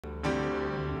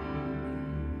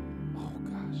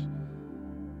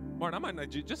Martin, I might not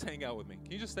just hang out with me.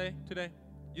 Can you just stay today?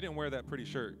 You didn't wear that pretty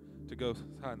shirt to go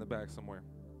hide in the back somewhere.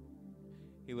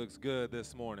 He looks good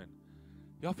this morning.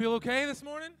 Y'all feel okay this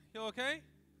morning? Y'all okay?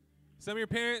 Some of your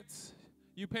parents,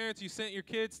 you sent your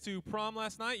kids to prom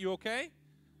last night. You okay?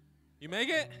 You make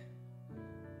it?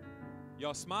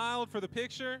 Y'all smiled for the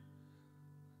picture.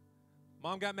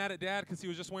 Mom got mad at Dad because he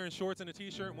was just wearing shorts and a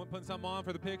T-shirt and wasn't putting something on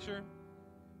for the picture.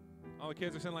 All the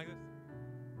kids are sitting like this.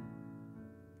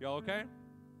 Y'all okay?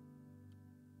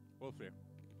 We'll see.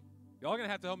 Y'all going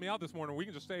to have to help me out this morning. We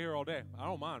can just stay here all day. I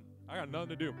don't mind. I got nothing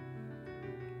to do.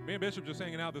 Me and Bishop just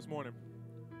hanging out this morning.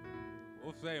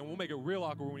 We'll stay, and we'll make it real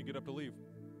awkward when we get up to leave.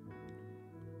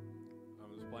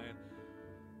 I'm just playing.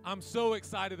 I'm so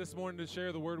excited this morning to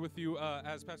share the word with you.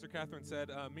 As Pastor Catherine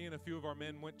said, me and a few of our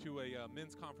men went to a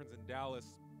men's conference in Dallas,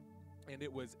 and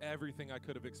it was everything I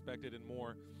could have expected and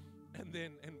more. And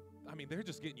I mean, they're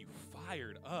just getting you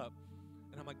fired up.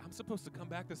 And I'm like, I'm supposed to come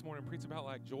back this morning and preach about,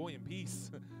 like, joy and peace.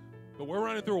 But we're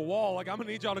running through a wall. Like, I'm going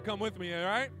to need y'all to come with me, all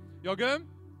right? Y'all good?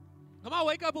 Come on,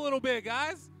 wake up a little bit,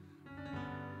 guys.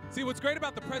 See, what's great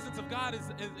about the presence of God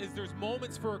is there's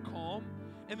moments for a calm,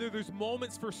 and then there's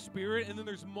moments for spirit, and then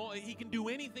He can do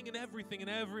anything and everything in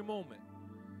every moment.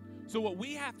 So what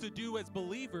we have to do as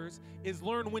believers is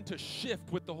learn when to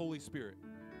shift with the Holy Spirit.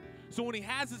 So when He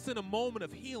has us in a moment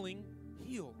of healing,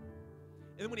 heal.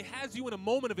 And then when He has you in a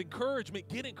moment of encouragement,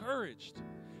 get encouraged.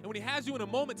 And when He has you in a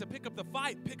moment to pick up the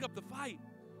fight, pick up the fight.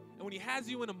 And when He has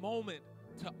you in a moment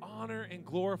to honor and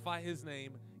glorify His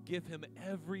name, give Him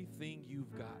everything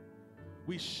you've got.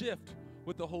 We shift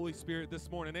with the Holy Spirit this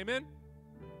morning. Amen?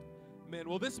 Amen.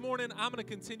 Well, this morning, I'm going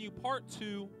to continue part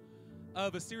 2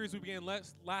 of a series we began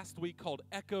last week called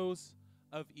Echoes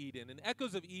of Eden. In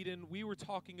Echoes of Eden, we were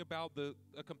talking about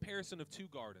a comparison of 2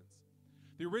 gardens.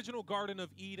 The original Garden of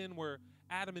Eden, where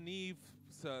Adam and Eve,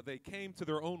 they came to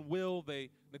their own will. They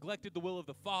neglected the will of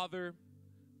the Father.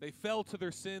 They fell to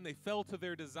their sin. They fell to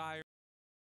their desire.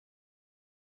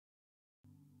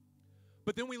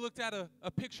 But then we looked at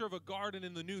a picture of a garden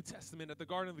in the New Testament, at the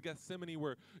Garden of Gethsemane,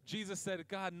 where Jesus said,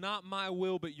 God, not my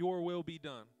will, but your will be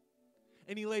done.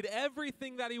 And He laid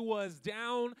everything that He was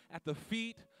down at the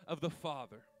feet of the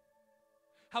Father.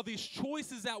 How these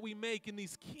choices that we make in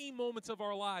these key moments of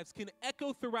our lives can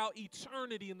echo throughout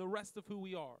eternity in the rest of who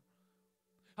we are.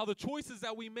 How the choices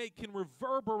that we make can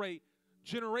reverberate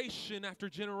generation after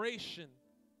generation.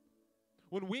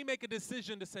 When we make a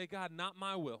decision to say, God, not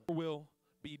my will, your will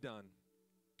be done.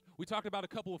 We talked about a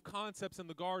couple of concepts in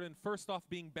the garden. First off,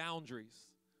 being boundaries.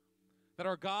 That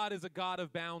our God is a God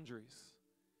of boundaries.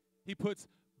 He puts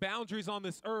boundaries on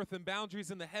this earth and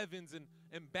boundaries in the heavens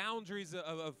and boundaries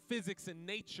of physics and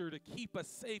nature to keep us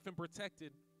safe and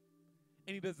protected.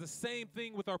 And He does the same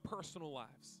thing with our personal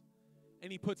lives.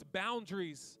 And He puts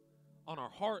boundaries on our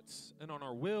hearts and on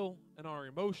our will and our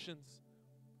emotions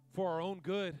for our own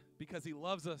good, because He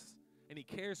loves us and He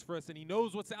cares for us and He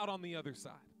knows what's out on the other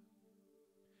side.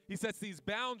 He sets these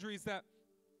boundaries that,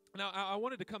 now I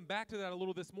wanted to come back to that a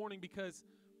little this morning, because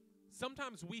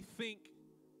sometimes we think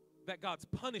that God's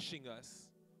punishing us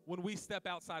when we step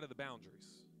outside of the boundaries.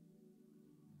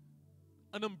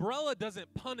 An umbrella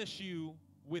doesn't punish you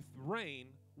with rain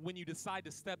when you decide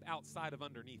to step outside of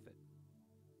underneath it.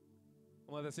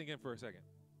 I'll let that sink in for a second.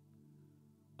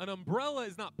 An umbrella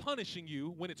is not punishing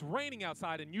you when it's raining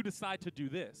outside and you decide to do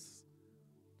this.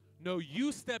 No,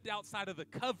 you stepped outside of the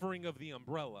covering of the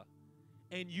umbrella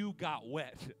and you got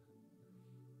wet.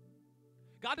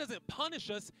 God doesn't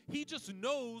punish us. He just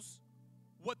knows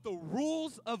what the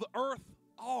rules of earth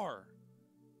are.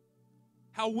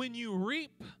 How when you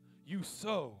reap, you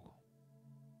sow.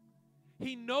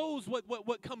 He knows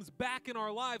what comes back in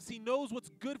our lives. He knows what's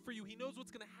good for you. He knows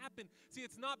what's going to happen. See,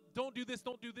 it's not don't do this,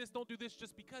 don't do this, don't do this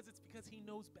just because. It's because He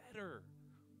knows better.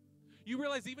 You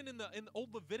realize even in the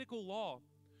old Levitical law,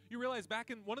 you realize back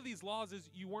in one of these laws is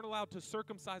you weren't allowed to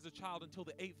circumcise a child until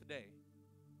the 8th day.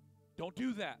 Don't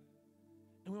do that.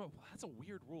 And we went, well, that's a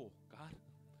weird rule, God.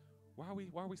 Why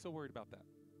are we so worried about that?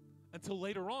 Until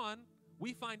later on,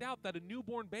 we find out that a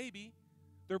newborn baby,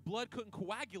 their blood couldn't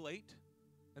coagulate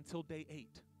until day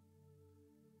 8.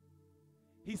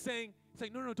 He's saying,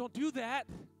 no, don't do that,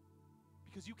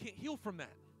 because you can't heal from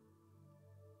that.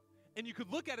 And you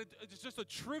could look at it, it's just a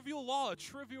trivial law, a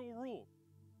trivial rule.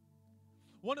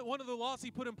 One of the laws He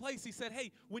put in place, He said,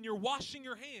 hey, when you're washing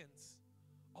your hands,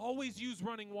 always use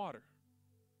running water.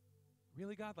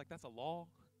 Really, God? Like that's a law?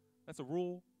 That's a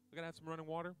rule? We got to have some running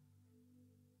water?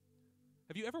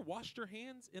 Have you ever washed your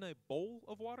hands in a bowl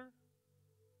of water?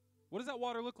 What does that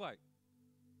water look like?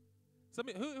 How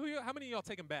many of y'all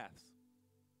taking baths?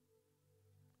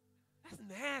 That's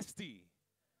nasty.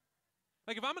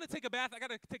 Like if I'm going to take a bath, I got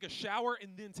to take a shower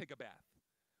and then take a bath.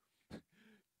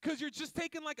 Because you're just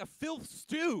taking like a filth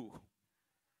stew.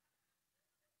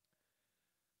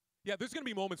 Yeah, there's going to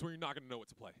be moments where you're not going to know what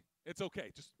to play. It's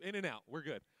okay. Just in and out. We're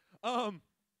good.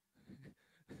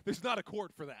 There's not a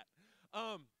chord for that.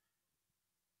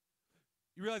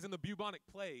 You realize in the bubonic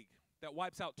plague that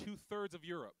wipes out 2/3 of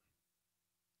Europe,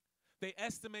 they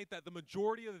estimate that the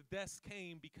majority of the deaths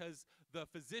came because the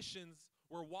physicians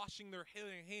were washing their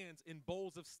hands in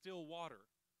bowls of still water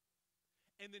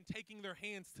and then taking their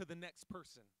hands to the next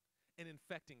person and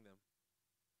infecting them.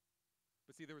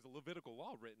 But see, there was a Levitical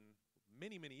law written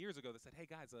many, many years ago that said, hey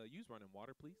guys, use running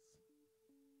water, please.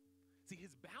 See,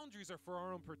 his boundaries are for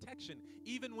our own protection,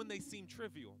 even when they seem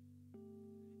trivial.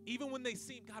 Even when they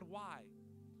seem, God, why?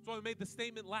 So I made the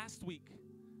statement last week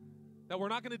that we're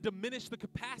not going to diminish the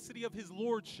capacity of his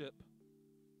lordship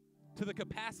to the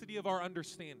capacity of our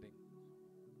understanding.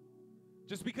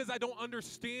 Just because I don't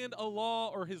understand a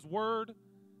law or his word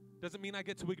doesn't mean I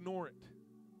get to ignore it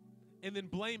and then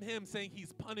blame him saying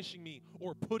he's punishing me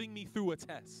or putting me through a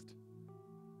test.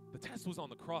 The test was on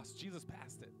the cross. Jesus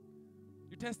passed it.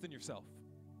 You're testing yourself.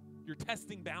 You're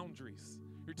testing boundaries.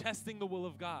 You're testing the will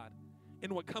of God.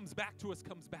 And what comes back to us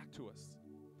comes back to us.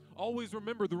 Always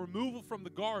remember, the removal from the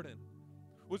garden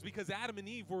was because Adam and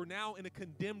Eve were now in a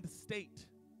condemned state.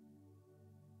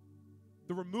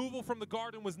 The removal from the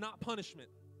garden was not punishment.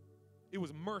 It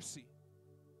was mercy.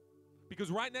 Because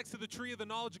right next to the tree of the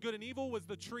knowledge of good and evil was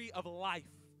the tree of life.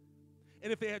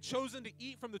 And if they had chosen to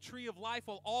eat from the tree of life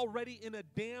while already in a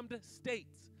damned state,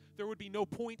 there would be no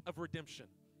point of redemption.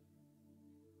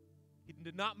 He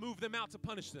did not move them out to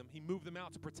punish them. He moved them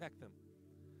out to protect them.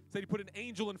 Said he put an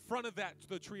angel in front of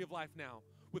the tree of life now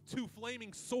with 2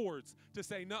 flaming swords to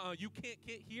say, nuh-uh, you can't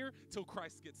get here till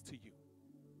Christ gets to you.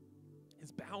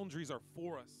 His boundaries are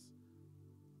for us.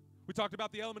 We talked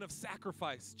about the element of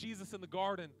sacrifice. Jesus in the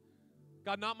garden.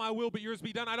 God, not my will, but yours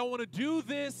be done. I don't want to do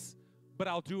this, but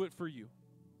I'll do it for you.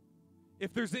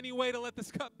 If there's any way to let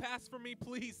this cup pass from me,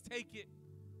 please take it.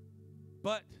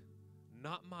 But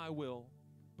not my will,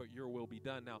 but your will be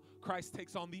done. Now, Christ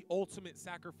takes on the ultimate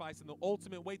sacrifice and the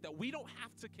ultimate weight that we don't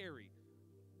have to carry.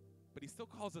 But he still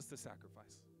calls us to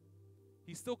sacrifice.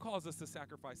 He still calls us to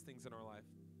sacrifice things in our life.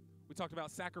 We talked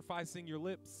about sacrificing your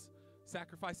lips,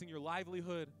 sacrificing your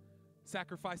livelihood,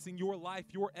 sacrificing your life,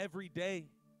 your everyday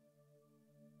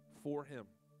for him,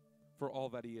 for all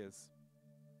that he is.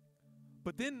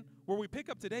 But then where we pick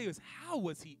up today is, how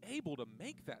was he able to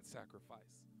make that sacrifice?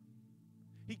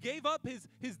 He gave up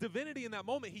his divinity in that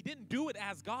moment. He didn't do it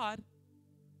as God.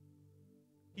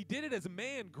 He did it as a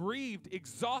man, grieved,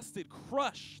 exhausted,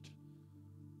 crushed.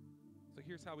 So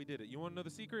here's how he did it. You want to know the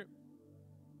secret?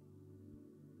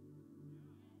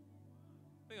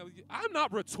 I'm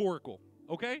not rhetorical,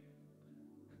 okay?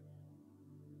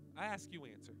 I ask, you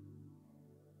answer.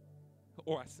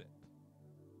 Or I sit.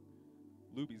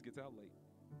 Lubies gets out late.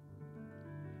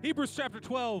 Hebrews chapter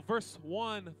 12, verse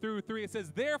 1 through 3, it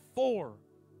says, Therefore,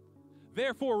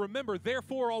 remember,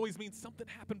 therefore always means something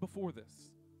happened before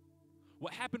this.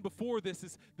 What happened before this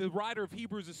is the writer of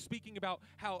Hebrews is speaking about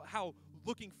how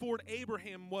looking forward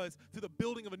Abraham was to the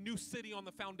building of a new city on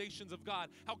the foundations of God.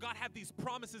 How God had these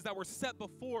promises that were set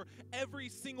before every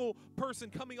single person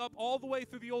coming up all the way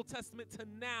through the Old Testament to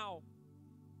now.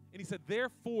 And he said,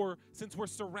 therefore, since we're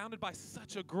surrounded by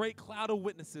such a great cloud of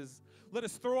witnesses, let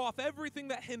us throw off everything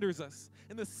that hinders us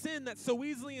and the sin that so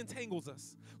easily entangles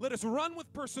us. Let us run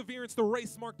with perseverance the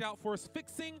race marked out for us,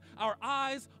 fixing our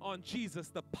eyes on Jesus,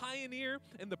 the pioneer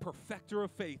and the perfecter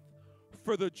of faith.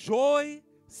 For the joy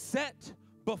set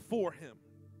before him,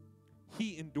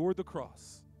 he endured the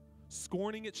cross,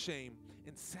 scorning its shame,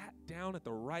 and sat down at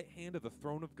the right hand of the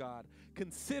throne of God.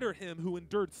 Consider him who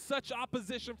endured such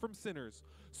opposition from sinners,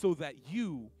 so that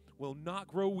you will not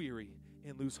grow weary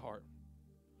and lose heart.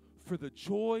 For the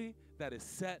joy that is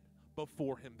set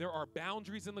before him. There are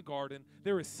boundaries in the garden.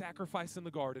 There is sacrifice in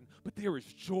the garden, but there is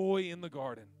joy in the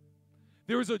garden.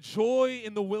 There is a joy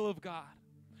in the will of God.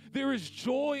 There is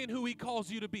joy in who he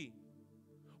calls you to be.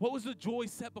 What was the joy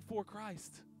set before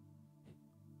Christ?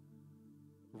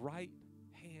 Right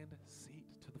hand seat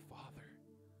to the Father.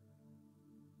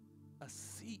 A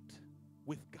seat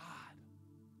with God.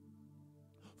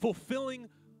 Fulfilling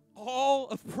all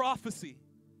of prophecy.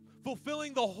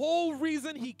 Fulfilling the whole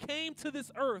reason he came to this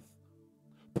earth.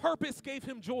 Purpose gave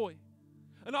him joy.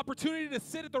 An opportunity to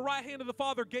sit at the right hand of the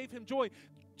Father gave him joy.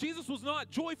 Jesus was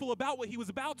not joyful about what he was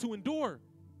about to endure.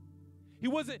 He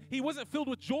wasn't filled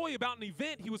with joy about an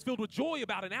event. He was filled with joy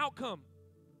about an outcome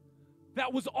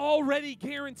that was already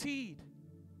guaranteed.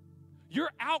 Your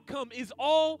outcome is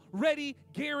already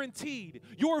guaranteed.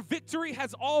 Your victory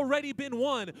has already been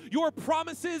won. Your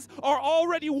promises are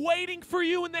already waiting for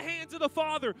you in the hands of the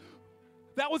Father.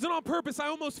 That wasn't on purpose. I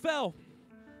almost fell.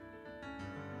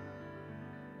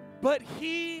 But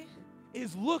He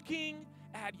is looking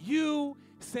at you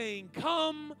saying,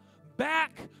 come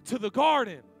back to the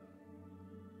garden.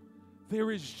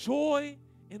 There is joy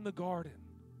in the garden.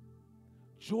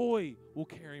 Joy will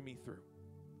carry me through.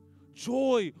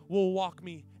 Joy will walk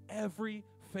me every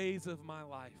phase of my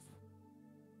life.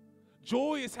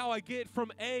 Joy is how I get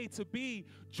from A to B.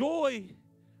 Joy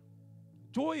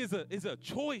is a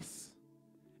choice.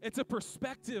 It's a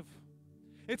perspective.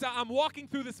 I'm walking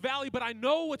through this valley, but I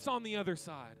know what's on the other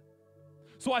side.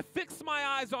 So I fix my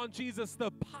eyes on Jesus,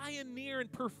 the pioneer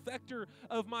and perfecter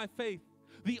of my faith,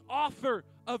 the author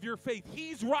of your faith.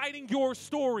 He's writing your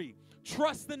story.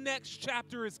 Trust the next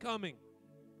chapter is coming.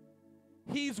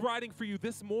 He's writing for you.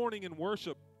 This morning in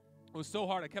worship, it was so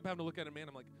hard. I kept having to look at it, man.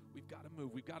 I'm like, we've got to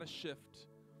move. We've got to shift.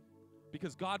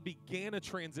 Because God began a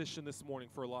transition this morning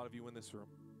for a lot of you in this room.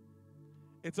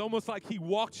 It's almost like He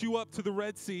walked you up to the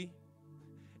Red Sea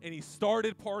and He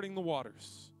started parting the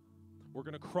waters. We're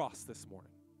going to cross this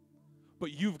morning.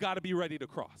 But you've got to be ready to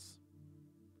cross.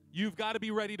 You've got to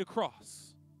be ready to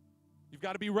cross. You've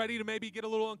got to be ready to maybe get a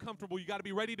little uncomfortable. You've got to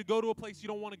be ready to go to a place you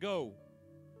don't want to go.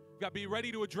 You've got to be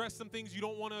ready to address some things you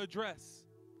don't want to address.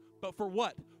 But for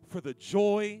what? For the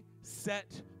joy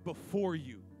set before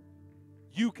you.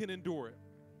 You can endure it.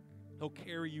 He'll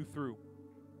carry you through.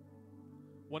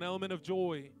 One element of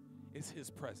joy is His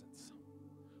presence.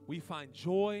 We find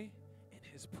joy in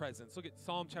His presence. Look at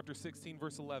Psalm chapter 16,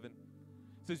 verse 11.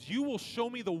 It says, you will show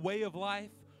me the way of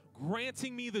life,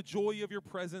 granting me the joy of your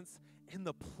presence and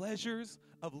the pleasures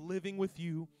of living with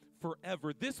you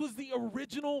forever. This was the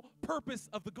original purpose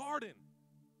of the garden.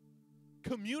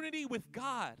 Community with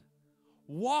God.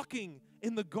 Walking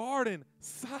in the garden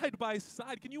side by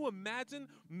side. Can you imagine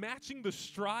matching the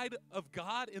stride of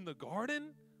God in the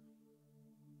garden?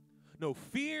 No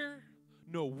fear,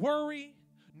 no worry,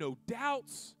 no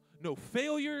doubts, no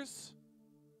failures.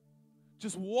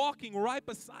 Just walking right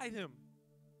beside Him.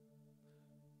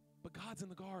 But God's in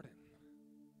the garden.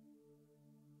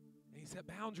 And He set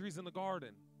boundaries in the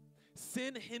garden.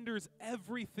 Sin hinders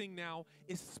everything now,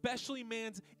 especially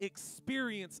man's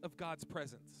experience of God's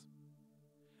presence.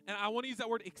 And I want to use that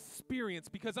word experience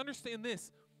because understand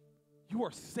this. You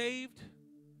are saved.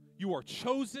 You are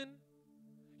chosen.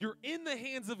 You're in the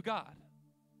hands of God.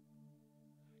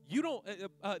 You don't,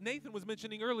 Nathan was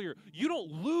mentioning earlier, you don't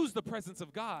lose the presence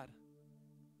of God,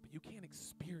 but you can't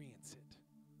experience it.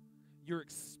 Your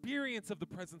experience of the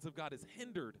presence of God is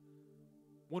hindered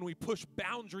when we push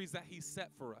boundaries that He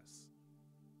set for us.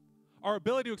 Our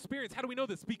ability to experience, how do we know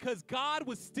this? Because God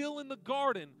was still in the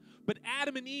garden, but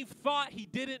Adam and Eve thought He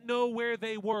didn't know where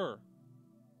they were.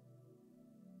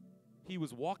 He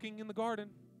was walking in the garden,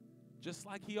 just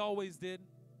like He always did,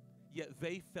 yet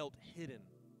they felt hidden.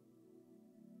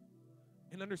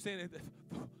 And understand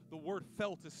the word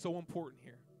felt is so important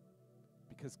here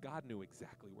because God knew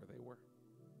exactly where they were.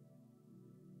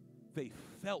 They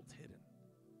felt hidden.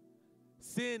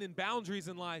 Sin and boundaries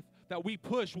in life that we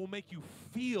push will make you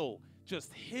feel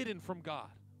just hidden from God.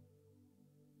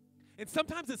 And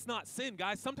sometimes it's not sin,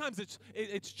 guys. Sometimes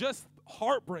it's just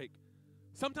heartbreak.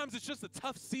 Sometimes it's just a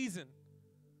tough season.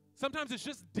 Sometimes it's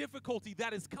just difficulty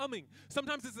that is coming.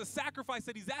 Sometimes it's a sacrifice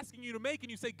that He's asking you to make, and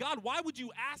you say, God, why would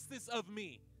you ask this of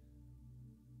me?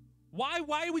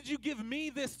 Why would you give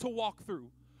me this to walk through?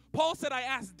 Paul said, I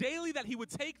asked daily that He would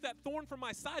take that thorn from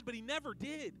my side, but He never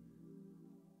did.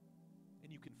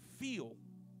 And you can feel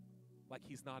like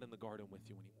He's not in the garden with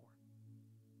you anymore.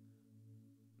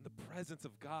 And the presence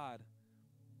of God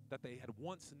that they had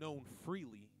once known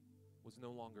freely was no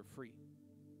longer free.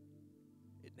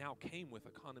 It now came with a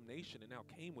condemnation. It now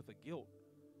came with a guilt.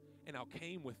 It now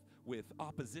came with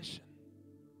opposition.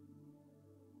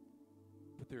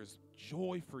 But there's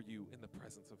joy for you in the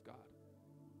presence of God.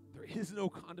 There is no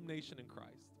condemnation in Christ.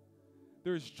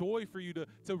 There is joy for you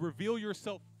to reveal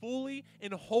yourself fully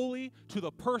and wholly to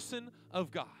the person of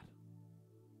God.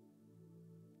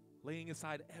 Laying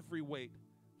aside every weight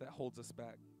that holds us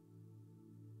back.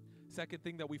 Second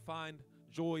thing that we find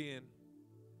joy in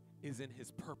is in His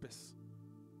purpose.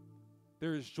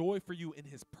 There is joy for you in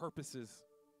His purposes.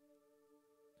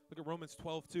 Look at Romans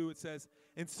 12:2. It says,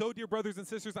 and so, dear brothers and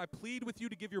sisters, I plead with you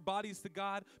to give your bodies to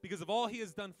God because of all He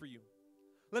has done for you.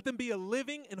 Let them be a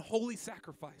living and holy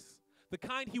sacrifice, the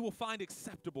kind He will find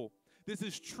acceptable. This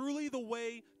is truly the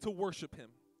way to worship Him.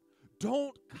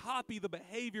 Don't copy the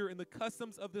behavior and the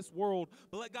customs of this world,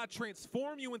 but let God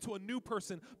transform you into a new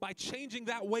person by changing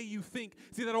that way you think.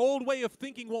 See, that old way of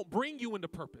thinking won't bring you into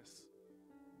purpose.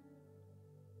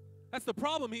 That's the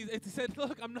problem. He said,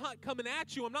 look, I'm not coming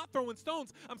at you. I'm not throwing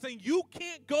stones. I'm saying you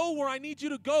can't go where I need you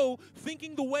to go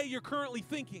thinking the way you're currently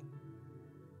thinking.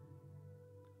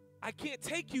 I can't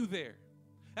take you there.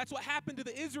 That's what happened to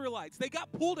the Israelites. They got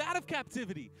pulled out of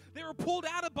captivity. They were pulled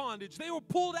out of bondage. They were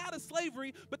pulled out of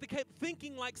slavery, but they kept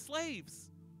thinking like slaves.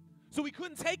 So we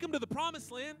couldn't take them to the promised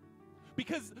land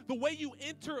because the way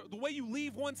you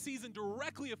leave one season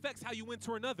directly affects how you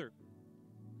enter another.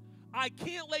 I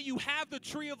can't let you have the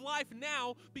tree of life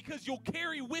now because you'll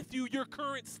carry with you your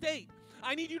current state.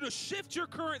 I need you to shift your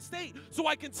current state so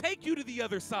I can take you to the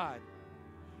other side.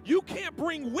 You can't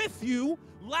bring with you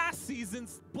last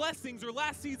season's blessings or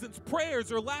last season's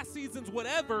prayers or last season's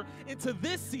whatever into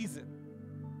this season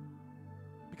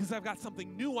because I've got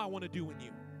something new I want to do in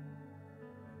you.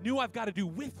 New I've got to do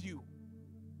with you.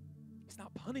 He's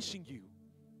not punishing you.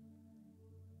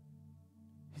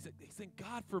 He's saying,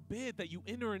 God forbid that you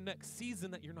enter a next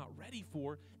season that you're not ready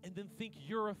for and then think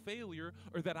you're a failure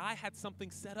or that I had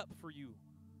something set up for you.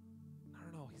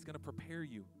 No. He's going to prepare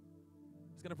you.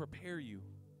 He's going to prepare you.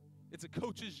 It's a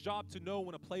coach's job to know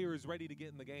when a player is ready to get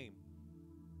in the game.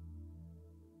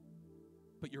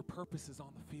 But your purpose is on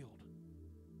the field.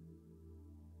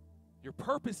 Your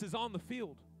purpose is on the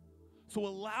field. So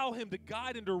allow him to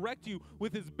guide and direct you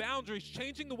with his boundaries,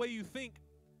 changing the way you think.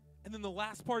 And then the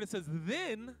last part, it says,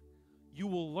 then you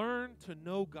will learn to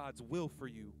know God's will for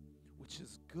you, which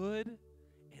is good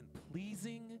and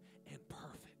pleasing and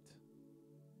perfect.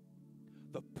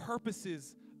 The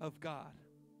purposes of God.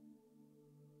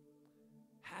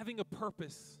 Having a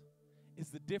purpose is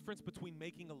the difference between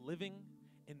making a living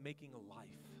and making a life.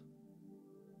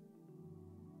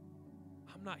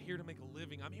 I'm not here to make a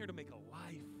living. I'm here to make a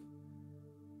life.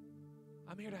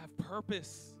 I'm here to have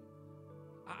purpose.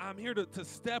 I'm here to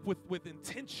step with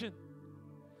intention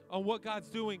on what God's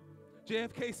doing.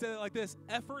 JFK said it like this: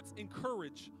 efforts and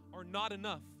courage are not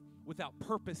enough without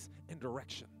purpose and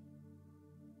direction.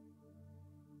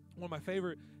 One of my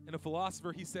favorite, and a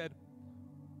philosopher, he said,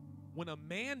 when a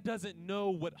man doesn't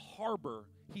know what harbor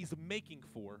he's making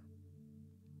for,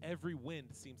 every wind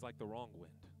seems like the wrong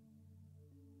wind.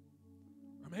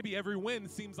 Or maybe every wind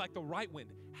seems like the right wind.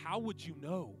 How would you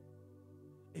know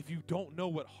if you don't know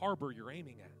what harbor you're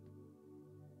aiming at?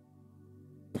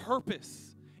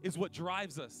 Purpose is what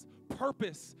drives us.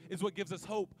 Purpose is what gives us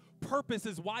hope. Purpose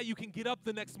is why you can get up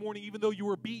the next morning even though you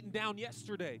were beaten down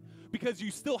yesterday, because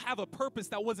you still have a purpose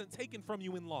that wasn't taken from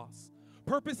you in loss.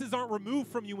 Purposes aren't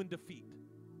removed from you in defeat.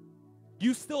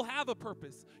 You still have a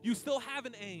purpose. You still have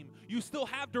an aim. You still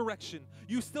have direction.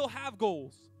 You still have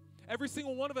goals. Every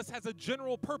single one of us has a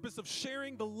general purpose of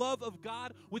sharing the love of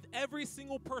God with every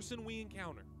single person we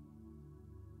encounter.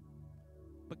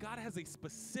 But God has a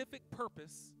specific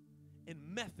purpose and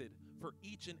method for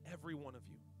each and every one of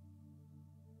you.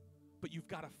 But you've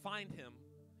got to find him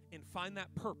and find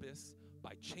that purpose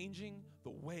by changing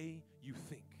the way you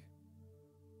think.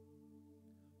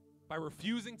 By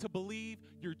refusing to believe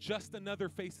you're just another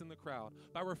face in the crowd.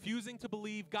 By refusing to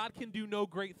believe God can do no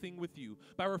great thing with you.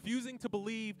 By refusing to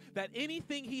believe that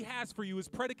anything he has for you is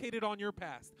predicated on your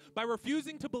past. By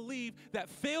refusing to believe that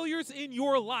failures in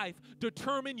your life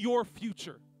determine your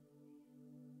future.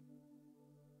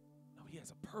 No, he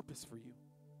has a purpose for you.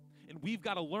 And we've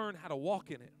got to learn how to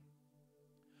walk in it.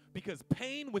 Because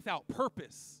pain without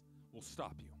purpose will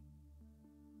stop you.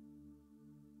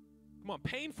 Come on,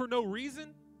 pain for no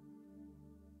reason.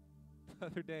 The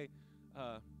other day,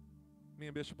 me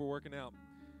and Bishop were working out.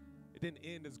 It didn't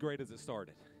end as great as it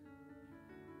started.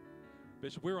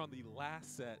 Bishop, we were on the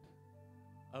last set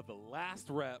of the last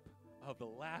rep of the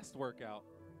last workout.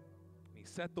 And he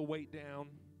set the weight down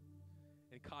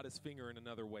and caught his finger in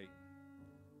another weight.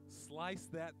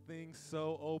 Sliced that thing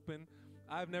so open.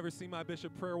 I've never seen my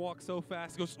Bishop prayer walk so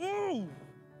fast. He goes, ooh!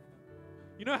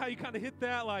 You know how you kind of hit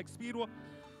that like speed walk?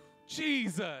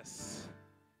 Jesus!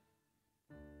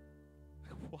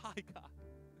 Why, God?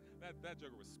 That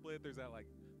joker was split. There's that like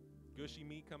gushy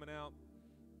meat coming out.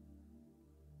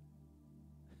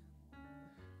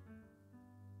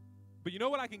 But you know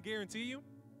what I can guarantee you?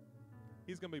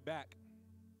 He's going to be back.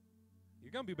 He's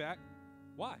going to be back.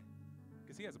 Why?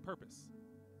 Because he has a purpose.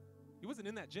 He wasn't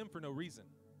in that gym for no reason.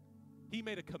 He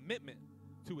made a commitment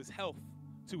to his health,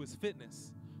 to his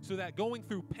fitness, so that going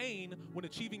through pain when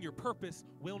achieving your purpose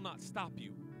will not stop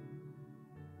you.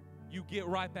 You get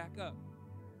right back up.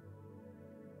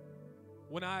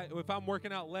 If I'm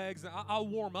working out legs, I'll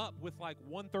warm up with like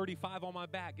 135 on my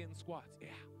back getting squats. Yeah,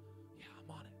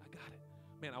 I'm on it. I got it.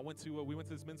 Man, we went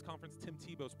to this men's conference. Tim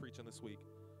Tebow's preaching this week.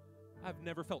 I've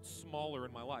never felt smaller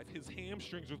in my life. His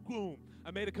hamstrings are boom. I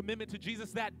made a commitment to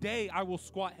Jesus that day. I will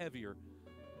squat heavier.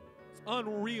 It's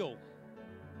unreal.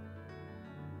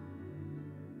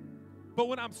 But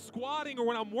when I'm squatting or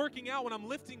when I'm working out, when I'm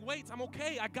lifting weights, I'm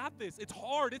okay. I got this. It's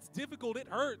hard. It's difficult. It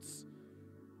hurts.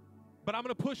 But I'm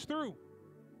going to push through.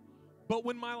 But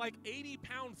when my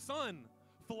 80-pound son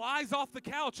flies off the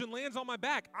couch and lands on my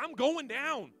back, I'm going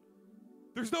down.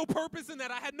 There's no purpose in that.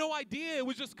 I had no idea it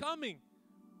was just coming.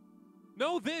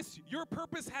 Know this, your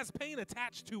purpose has pain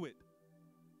attached to it.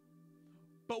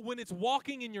 But when it's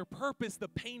walking in your purpose, the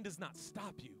pain does not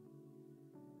stop you.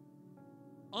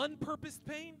 Unpurposed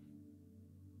pain,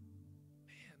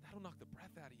 man, that'll knock the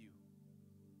breath out of you.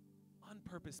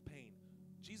 Unpurposed pain.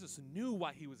 Jesus knew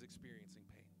why he was experiencing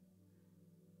pain.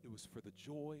 It was for the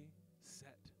joy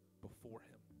set before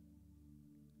him.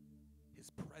 His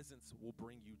presence will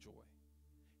bring you joy.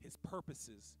 His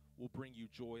purposes will bring you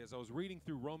joy. As I was reading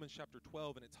through Romans chapter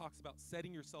 12, and it talks about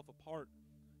setting yourself apart,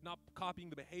 not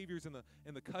copying the behaviors and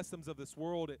the customs of this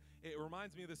world, it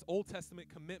reminds me of this Old Testament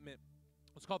commitment.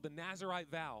 It's called the Nazirite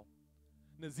vow.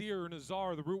 Nazir or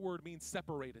Nazar, the root word means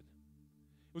separated.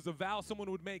 It was a vow someone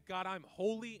would make. God, I'm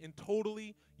wholly and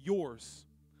totally yours.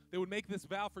 They would make this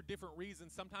vow for different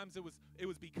reasons. Sometimes it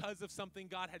was because of something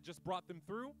God had just brought them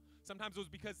through. Sometimes it was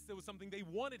because it was something they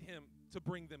wanted him to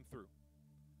bring them through.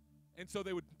 And so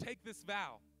they would take this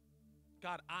vow.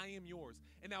 God, I am yours.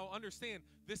 And now understand,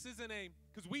 this isn't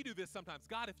because we do this sometimes.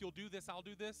 God, if you'll do this, I'll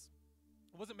do this.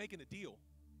 It wasn't making a deal.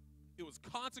 It was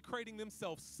consecrating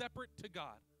themselves separate to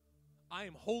God. I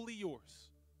am wholly yours.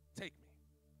 Take me.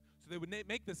 So they would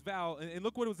make this vow, and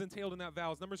look what was entailed in that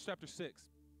vow. It's Numbers chapter 6.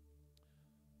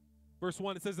 Verse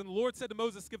 1, it says, And the Lord said to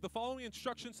Moses, Give the following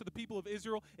instructions to the people of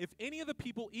Israel. If any of the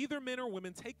people, either men or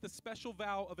women, take the special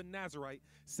vow of a Nazirite,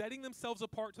 setting themselves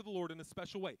apart to the Lord in a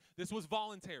special way. This was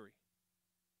voluntary.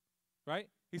 Right?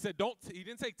 He said, he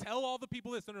didn't say, tell all the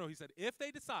people this. No. He said, if they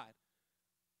decide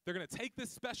they're going to take this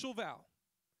special vow,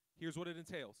 here's what it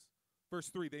entails. Verse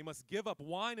 3, they must give up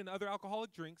wine and other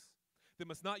alcoholic drinks. They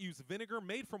must not use vinegar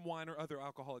made from wine or other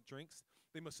alcoholic drinks.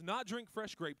 They must not drink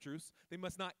fresh grape juice. They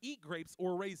must not eat grapes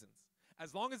or raisins.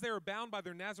 As long as they are bound by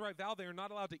their Nazirite vow, they are not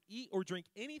allowed to eat or drink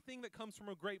anything that comes from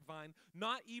a grapevine,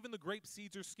 not even the grape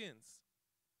seeds or skins.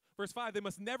 Verse 5, they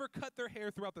must never cut their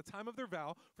hair throughout the time of their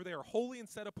vow, for they are holy and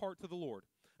set apart to the Lord.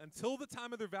 Until the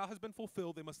time of their vow has been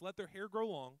fulfilled, they must let their hair grow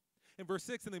long. In verse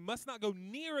 6, and they must not go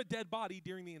near a dead body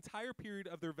during the entire period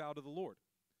of their vow to the Lord.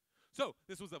 So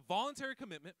this was a voluntary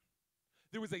commitment.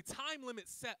 There was a time limit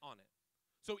set on it.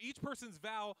 So each person's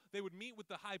vow, they would meet with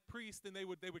the high priest, and they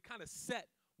would kind of set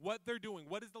what they're doing,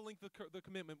 what is the length of the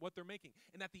commitment, what they're making.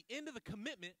 And at the end of the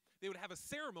commitment, they would have a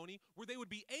ceremony where they would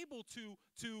be able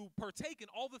to partake in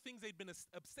all the things they'd been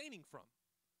abstaining from,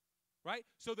 right?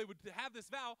 So they would have this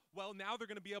vow. Well, now they're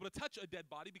going to be able to touch a dead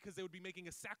body because they would be making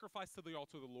a sacrifice to the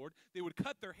altar of the Lord. They would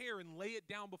cut their hair and lay it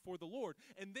down before the Lord.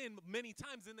 And then many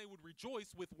times then they would rejoice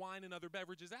with wine and other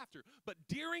beverages after. But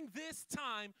during this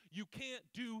time, you can't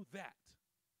do that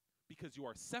because you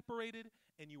are separated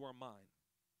and you are mine.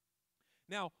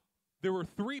 Now, there were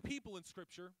 3 people in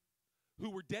Scripture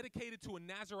who were dedicated to a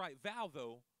Nazirite vow,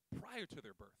 though, prior to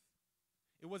their birth.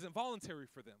 It wasn't voluntary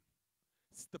for them.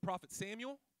 It's the prophet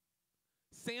Samuel,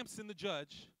 Samson the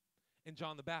judge, and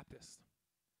John the Baptist.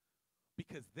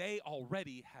 Because they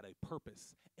already had a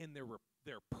purpose, and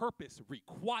their purpose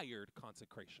required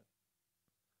consecration.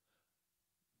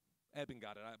 Eben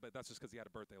got it, but that's just because he had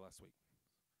a birthday last week.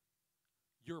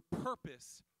 Your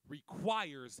purpose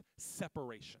requires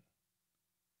separation.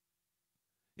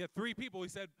 He had 3 people. He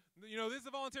said, this is a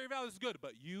voluntary vow. This is good.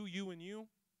 But you, and you,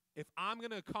 if I'm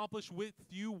going to accomplish with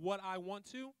you what I want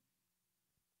to,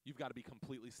 you've got to be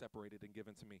completely separated and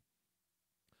given to me.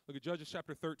 Look at Judges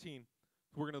chapter 13.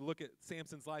 We're going to look at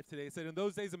Samson's life today. It said, In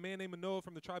those days, a man named Manoah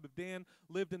from the tribe of Dan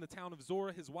lived in the town of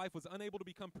Zorah. His wife was unable to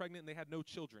become pregnant, and they had no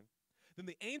children. Then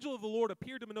the angel of the Lord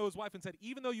appeared to Manoah's wife and said,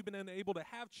 Even though you've been unable to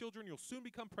have children, you'll soon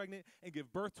become pregnant and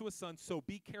give birth to a son, so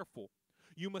be careful.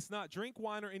 You must not drink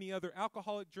wine or any other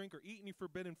alcoholic drink or eat any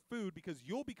forbidden food because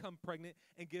you'll become pregnant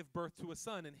and give birth to a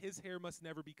son, and his hair must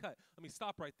never be cut. Let me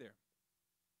stop right there.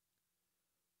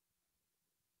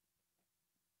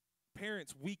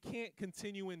 Parents, we can't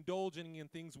continue indulging in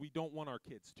things we don't want our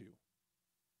kids to.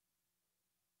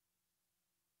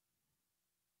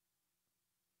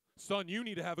 Son, you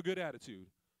need to have a good attitude.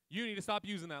 You need to stop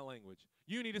using that language.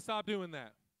 You need to stop doing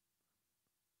that.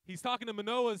 He's talking to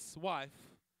Manoah's wife.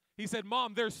 He said,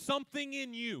 Mom, there's something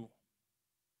in you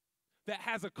that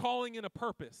has a calling and a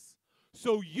purpose.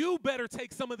 So you better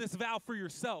take some of this vow for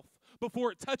yourself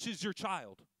before it touches your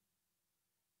child.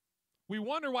 We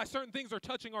wonder why certain things are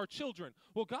touching our children.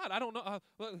 Well, God, I don't know.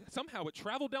 Somehow it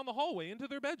traveled down the hallway into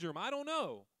their bedroom. I don't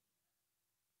know.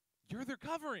 You're their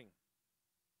covering.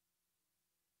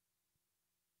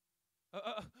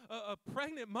 A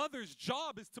pregnant mother's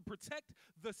job is to protect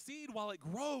the seed while it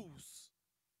grows.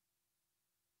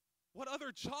 What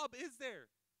other job is there?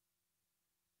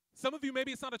 Some of you,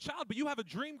 maybe it's not a child, but you have a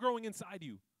dream growing inside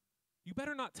you. You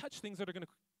better not touch things that are going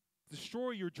to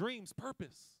destroy your dream's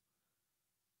purpose.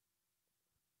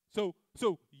 So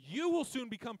you will soon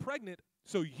become pregnant,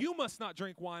 so you must not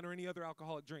drink wine or any other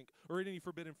alcoholic drink or eat any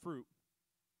forbidden fruit.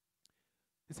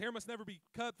 His hair must never be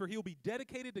cut, for he will be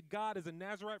dedicated to God as a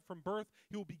Nazirite from birth.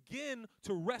 He will begin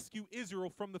to rescue Israel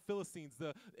from the Philistines.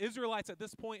 The Israelites at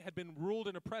this point had been ruled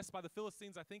and oppressed by the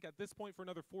Philistines, I think, at this point for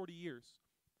another 40 years.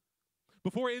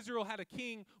 Before Israel had a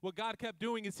king, what God kept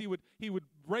doing is he would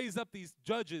raise up these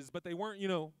judges, but they weren't,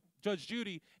 Judge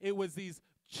Judy. It was these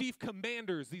chief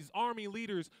commanders, these army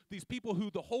leaders, these people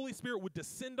who the Holy Spirit would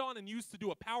descend on and use to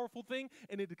do a powerful thing,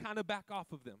 and it'd kind of back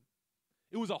off of them.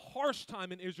 It was a harsh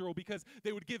time in Israel because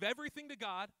they would give everything to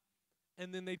God,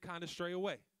 and then they'd kind of stray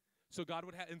away. So God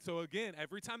would and so again,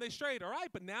 every time they strayed, all right,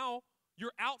 but now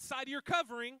you're outside of your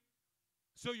covering,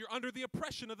 so you're under the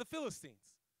oppression of the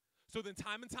Philistines. So then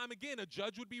time and time again, a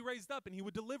judge would be raised up, and he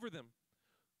would deliver them.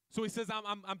 So he says,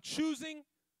 I'm choosing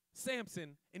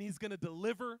Samson, and he's going to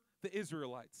deliver the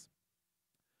Israelites.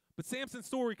 But Samson's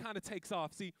story kind of takes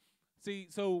off. See,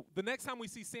 so the next time we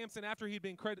see Samson after he'd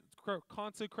been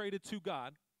consecrated to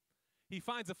God, he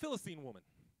finds a Philistine woman.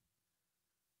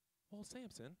 Well,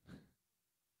 Samson,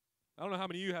 I don't know how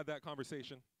many of you had that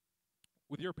conversation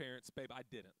with your parents. Babe, I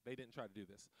didn't. They didn't try to do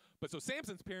this. But so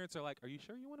Samson's parents are like, are you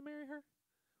sure you want to marry her?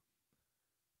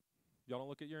 Y'all don't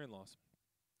look at your in-laws.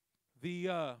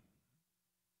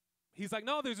 He's like,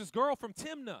 no, there's this girl from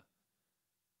Timnah.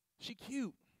 She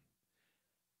cute.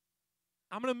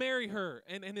 I'm going to marry her.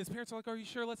 And his parents are like, are you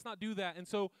sure? Let's not do that. And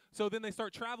so then they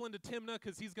start traveling to Timnah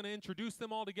because he's going to introduce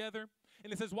them all together.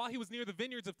 And it says, while he was near the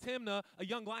vineyards of Timnah, a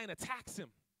young lion attacks him.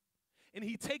 And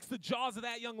he takes the jaws of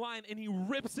that young lion and he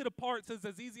rips it apart, says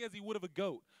as easy as he would of a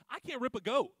goat. I can't rip a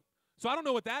goat. So I don't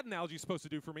know what that analogy is supposed to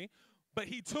do for me. But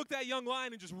he took that young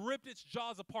lion and just ripped its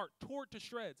jaws apart, tore it to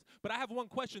shreds. But I have one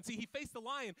question. See, he faced the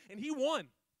lion and he won.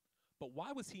 But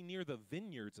why was he near the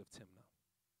vineyards of Timnah?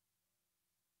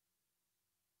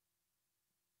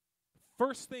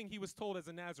 First thing he was told as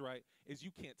a Nazirite is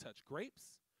you can't touch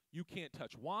grapes, you can't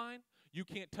touch wine, you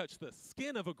can't touch the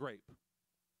skin of a grape.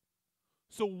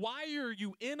 So why are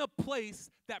you in a place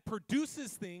that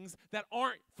produces things that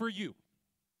aren't for you?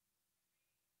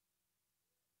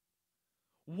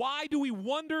 Why do we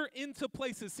wander into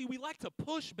places? See, we like to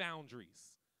push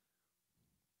boundaries.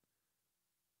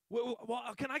 Well,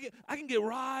 I can get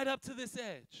right up to this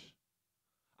edge.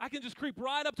 I can just creep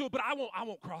right up to it, but I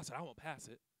won't cross it. I won't pass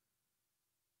it.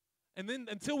 And then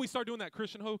until we start doing that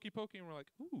Christian hokey pokey, and we're like,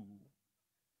 ooh.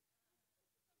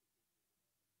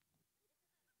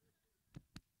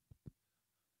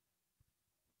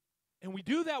 And we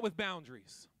do that with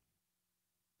boundaries.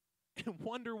 And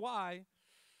wonder why.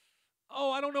 Oh,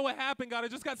 I don't know what happened, God. I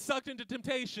just got sucked into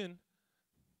temptation.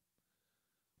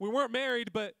 We weren't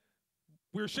married, but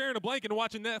we were sharing a blanket and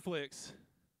watching Netflix.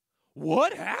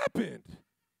 What happened?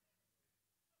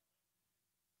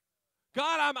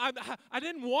 God, I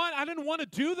didn't want to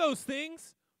do those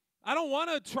things. I don't want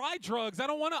to try drugs. I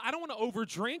don't want to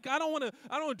overdrink. I don't want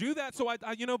to do that. So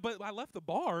but I left the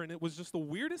bar and it was just the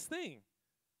weirdest thing.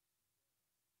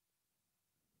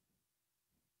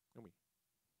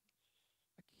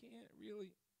 I can't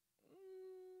really.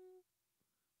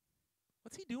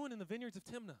 What's he doing in the vineyards of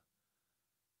Timnah?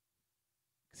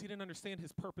 Because he didn't understand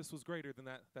his purpose was greater than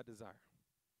that desire.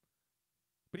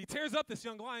 But he tears up this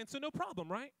young lion, so no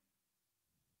problem, right?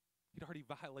 He'd already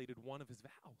violated one of his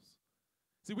vows.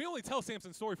 See, we only tell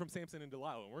Samson's story from Samson and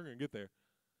Delilah, and we're going to get there.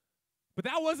 But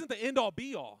that wasn't the end-all,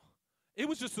 be-all. It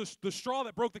was just the straw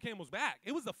that broke the camel's back.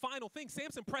 It was the final thing.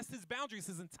 Samson pressed his boundaries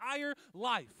his entire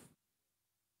life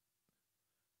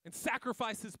and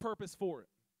sacrificed his purpose for it.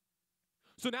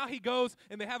 So now he goes,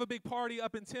 and they have a big party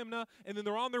up in Timnah, and then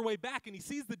they're on their way back, and he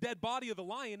sees the dead body of the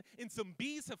lion, and some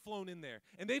bees have flown in there,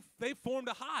 and they've formed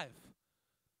a hive.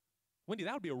 Wendy,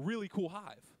 that would be a really cool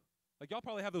hive. Like, y'all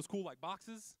probably have those cool,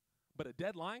 boxes, but a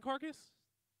dead lion carcass?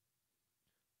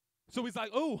 So he's like,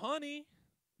 oh, honey.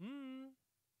 And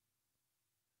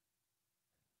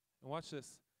watch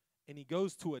this. And he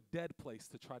goes to a dead place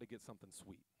to try to get something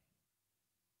sweet.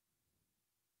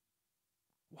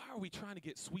 Why are we trying to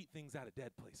get sweet things out of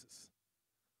dead places?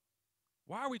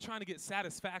 Why are we trying to get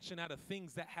satisfaction out of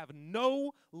things that have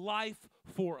no life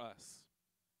for us?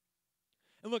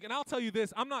 And look, and I'll tell you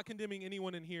this, I'm not condemning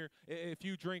anyone in here if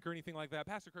you drink or anything like that.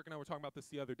 Pastor Kirk and I were talking about this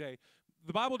the other day.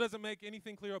 The Bible doesn't make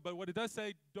anything clear, but what it does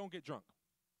say, don't get drunk.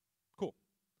 Cool.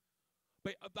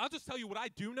 But I'll just tell you what I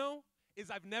do know is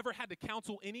I've never had to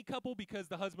counsel any couple because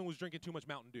the husband was drinking too much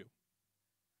Mountain Dew.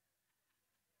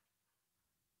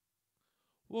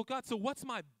 Well, God, so what's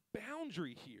my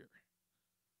boundary here?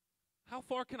 How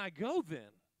far can I go then?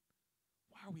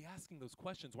 Why are we asking those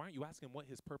questions? Why aren't you asking what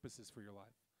his purpose is for your life?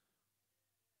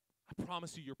 I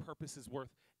promise you your purpose is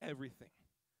worth everything.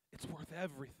 It's worth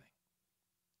everything.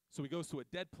 So he goes to a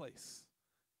dead place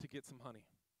to get some honey.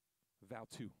 Vow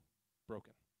 2,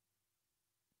 broken.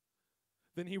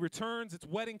 Then he returns. It's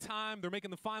wedding time. They're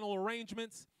making the final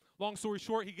arrangements. Long story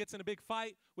short, he gets in a big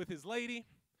fight with his lady,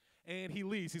 and he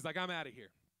leaves. He's like, I'm out of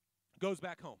here. Goes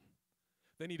back home.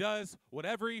 Then he does what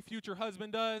every future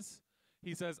husband does.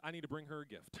 He says, I need to bring her a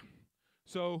gift.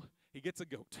 So he gets a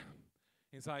goat.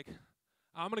 He's like,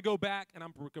 I'm going to go back, and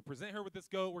I'm going to present her with this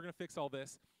goat. We're going to fix all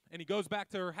this. And he goes back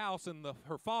to her house, and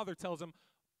her father tells him,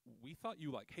 we thought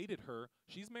you, hated her.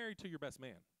 She's married to your best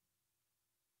man.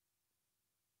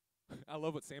 I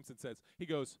love what Samson says. He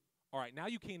goes, all right, now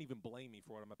you can't even blame me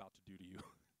for what I'm about to do to you.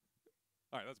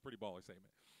 All right, that's a pretty baller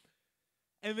statement.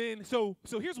 And then, so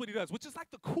here's what he does, which is like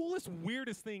the coolest,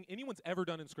 weirdest thing anyone's ever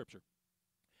done in Scripture.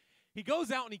 He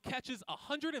goes out and he catches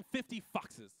 150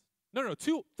 foxes.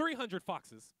 300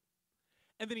 foxes.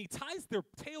 And then he ties their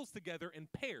tails together in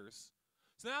pairs.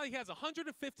 So now he has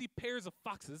 150 pairs of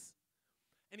foxes.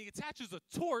 And he attaches a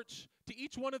torch to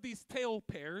each one of these tail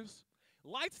pairs,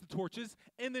 lights the torches,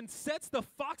 and then sets the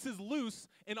foxes loose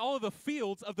in all of the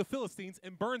fields of the Philistines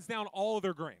and burns down all of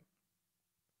their grain.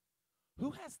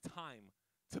 Who has time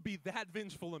to be that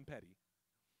vengeful and petty?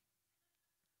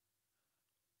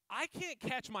 I can't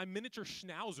catch my miniature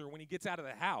schnauzer when he gets out of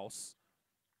the house.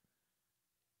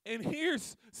 And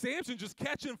here's Samson just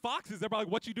catching foxes. They're like,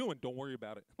 what you doing? Don't worry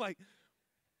about it.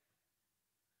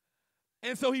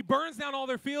 And so he burns down all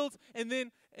their fields, and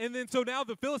then so now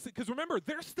the Philistines, because remember,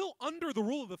 they're still under the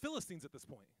rule of the Philistines at this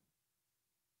point.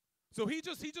 So he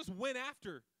just went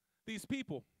after these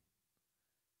people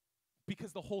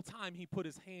because the whole time he put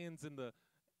his hands in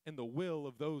the will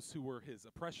of those who were his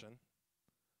oppression.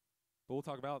 But we'll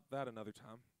talk about that another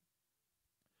time.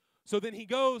 So then he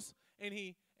goes, and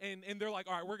they're like,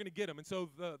 all right, we're going to get him. And so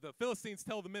the Philistines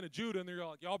tell the men of Judah, and they're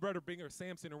like, y'all better bring her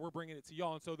Samson, or we're bringing it to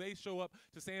y'all. And so they show up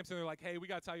to Samson. They're like, hey, we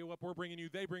got to tell you what, we're bringing you.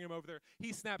 They bring him over there.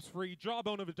 He snaps free,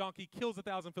 jawbone of a donkey, kills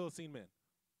 1,000 Philistine men.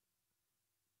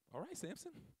 All right,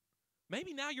 Samson,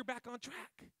 maybe now you're back on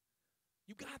track.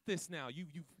 You got this now.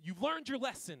 You've learned your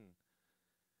lesson.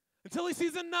 Until he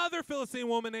sees another Philistine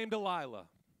woman named Delilah.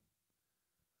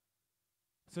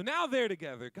 So now they're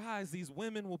together. Guys, these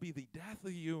women will be the death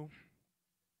of you.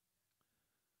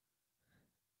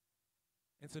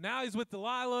 And so now he's with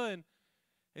Delilah,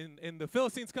 and the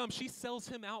Philistines come. She sells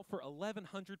him out for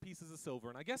 1,100 pieces of silver.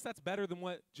 And I guess that's better than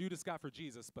what Judas got for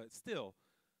Jesus, but still,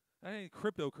 that ain't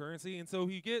cryptocurrency. And so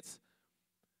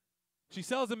she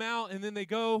sells him out, and then they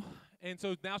go. And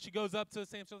so now she goes up to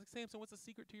Samson, like, Samson, what's the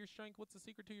secret to your strength? What's the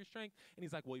secret to your strength? And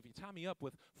he's like, well, if you tie me up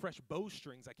with fresh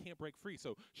bowstrings, I can't break free.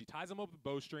 So she ties him up with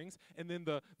bowstrings, and then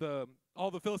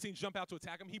all the Philistines jump out to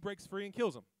attack him. He breaks free and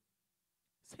kills him.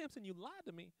 Samson, you lied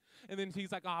to me. And then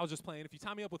he's like, I was just playing. If you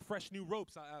tie me up with fresh new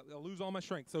ropes, I'll lose all my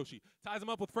strength. So she ties him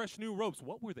up with fresh new ropes.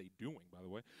 What were they doing, by the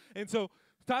way? And so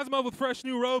ties him up with fresh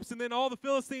new ropes, and then all the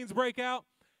Philistines break out,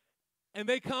 and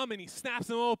they come, and he snaps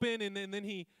them open, and then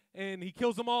he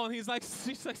kills them all. And she's like,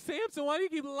 Samson, why do you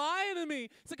keep lying to me?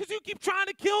 He's like, because you keep trying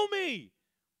to kill me.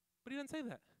 But he doesn't say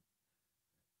that.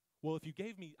 Well, if you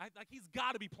gave me, he's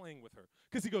got to be playing with her.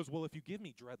 Because he goes, well, if you give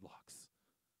me dreadlocks.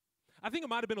 I think it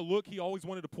might have been a look he always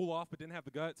wanted to pull off but didn't have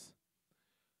the guts.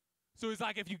 So he's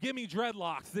like, if you give me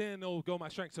dreadlocks, then it'll go my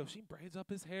strength. So she braids up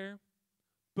his hair.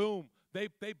 Boom. They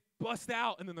bust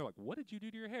out. And then they're like, what did you do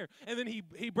to your hair? And then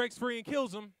he breaks free and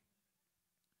kills him.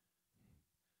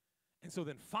 And so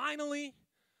then finally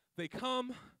they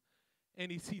come,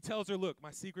 and he tells her, look,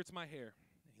 my secret's my hair.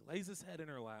 And he lays his head in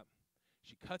her lap.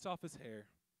 She cuts off his hair,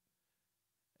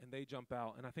 and they jump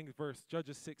out. And I think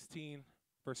Judges 16,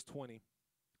 verse 20.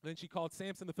 Then she called,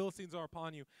 Samson, the Philistines are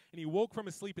upon you. And he woke from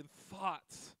his sleep and thought.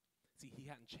 See, he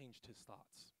hadn't changed his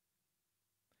thoughts.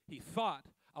 He thought,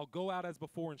 I'll go out as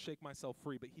before and shake myself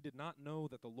free. But he did not know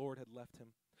that the Lord had left him.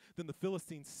 Then the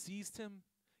Philistines seized him,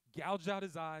 gouged out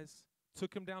his eyes,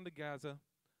 took him down to Gaza.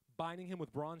 Binding him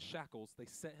with bronze shackles, they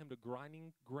sent him to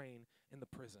grinding grain in the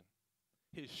prison.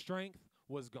 His strength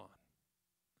was gone.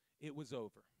 It was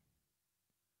over.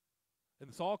 And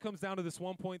this all comes down to this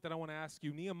one point that I want to ask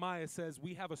you. Nehemiah says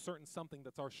we have a certain something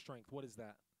that's our strength. What is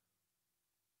that?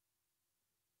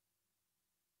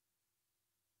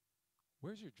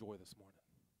 Where's your joy this morning?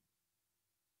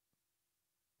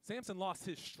 Samson lost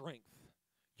his strength.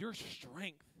 Your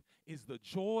strength is the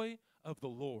joy of the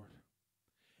Lord.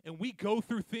 And we go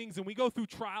through things, and we go through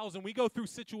trials, and we go through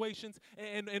situations,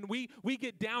 and we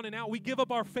get down and out. We give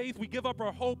up our faith. We give up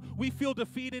our hope. We feel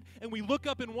defeated, and we look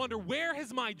up and wonder, where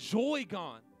has my joy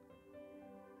gone?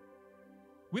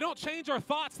 We don't change our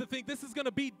thoughts to think this is going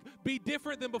to be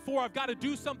different than before. I've got to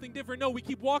do something different. No, we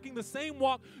keep walking the same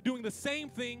walk, doing the same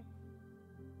thing,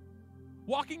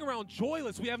 walking around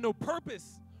joyless. We have no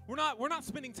purpose. We're not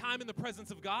spending time in the presence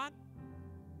of God.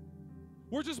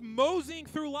 We're just moseying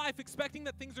through life expecting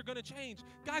that things are going to change.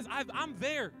 Guys, I'm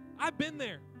there. I've been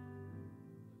there.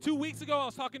 2 weeks ago, I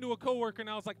was talking to a coworker, and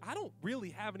I was like, I don't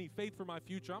really have any faith for my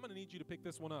future. I'm going to need you to pick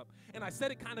this one up. And I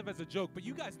said it kind of as a joke, but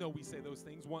you guys know we say those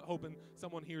things, hoping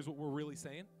someone hears what we're really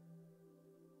saying.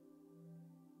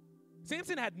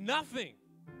 Samson had nothing.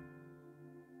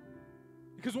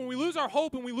 Because when we lose our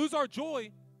hope and we lose our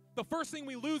joy, the first thing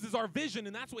we lose is our vision,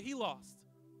 and that's what he lost.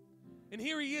 And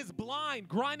here he is, blind,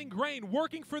 grinding grain,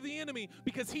 working for the enemy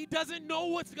because he doesn't know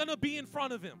what's going to be in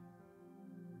front of him.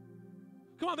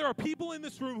 Come on, there are people in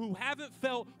this room who haven't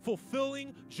felt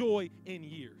fulfilling joy in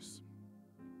years.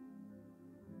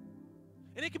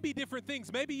 And it can be different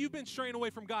things. Maybe you've been straying away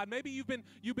from God. Maybe you've been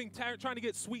trying to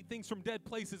get sweet things from dead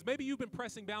places. Maybe you've been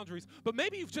pressing boundaries. But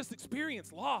maybe you've just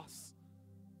experienced loss.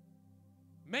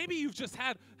 Maybe you've just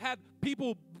had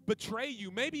people betray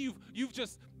you. Maybe you've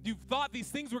thought these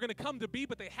things were going to come to be,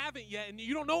 but they haven't yet, and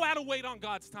you don't know how to wait on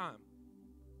God's time.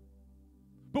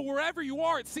 But wherever you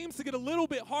are, it seems to get a little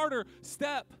bit harder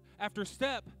step after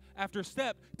step after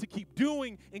step to keep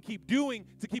doing and keep doing,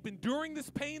 to keep enduring this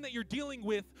pain that you're dealing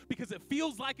with because it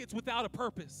feels like it's without a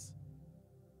purpose.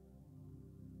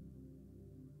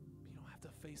 But you don't have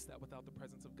to face that without the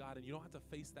presence of God, and you don't have to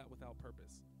face that without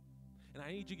purpose. And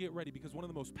I need you to get ready because one of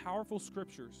the most powerful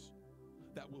scriptures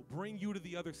that will bring you to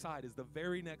the other side is the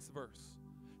very next verse.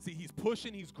 See, he's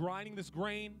pushing, he's grinding this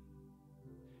grain.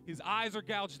 His eyes are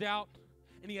gouged out,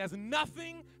 and he has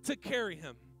nothing to carry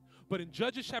him. But in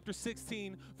Judges chapter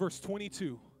 16, verse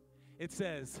 22, it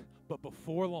says, but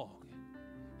before long,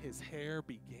 his hair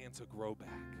began to grow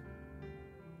back.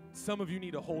 Some of you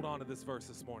need to hold on to this verse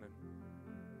this morning.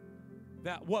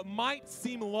 That what might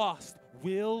seem lost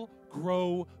will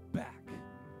grow back.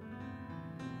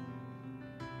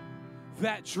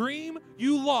 That dream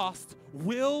you lost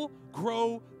will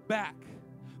grow back.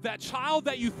 That child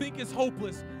that you think is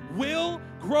hopeless will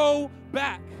grow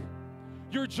back.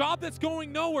 Your job that's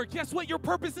going nowhere, guess what? Your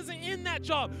purpose isn't in that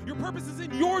job. Your purpose is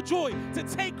in your joy, to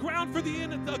take ground from the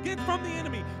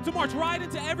enemy, to march right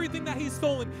into everything that he's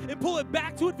stolen and pull it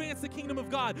back to advance the kingdom of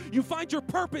God. You find your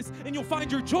purpose and you'll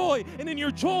find your joy, and in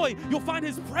your joy, you'll find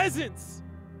his presence.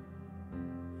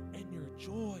 And your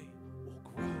joy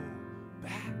will grow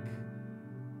back.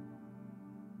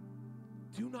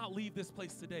 Do not leave this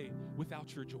place today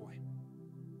without your joy.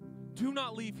 Do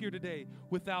not leave here today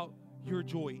without your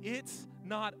joy. It's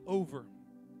not over.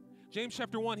 James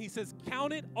chapter 1, he says,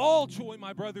 count it all joy,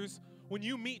 my brothers, when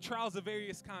you meet trials of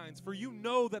various kinds, for you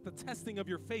know that the testing of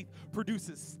your faith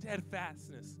produces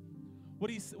steadfastness.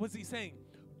 What's he saying?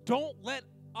 Don't let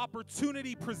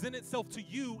opportunity present itself to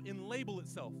you and label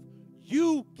itself.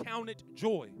 You count it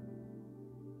joy.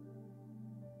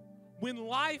 When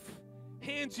life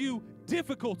hands you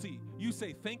difficulty, you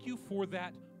say, thank you for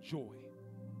that joy.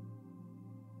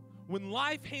 When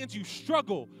life hands you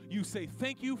struggle, you say,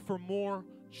 thank you for more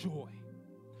joy.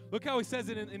 Look how he says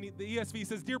it in the ESV. He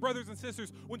says, dear brothers and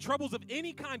sisters, when troubles of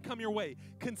any kind come your way,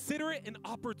 consider it an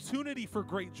opportunity for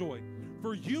great joy.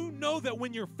 For you know that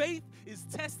when your faith is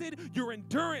tested, your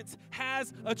endurance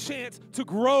has a chance to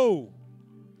grow.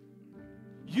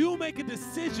 You make a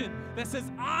decision that says,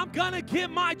 I'm going to get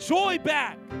my joy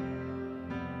back.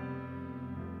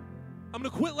 I'm going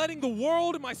to quit letting the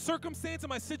world and my circumstance and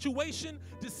my situation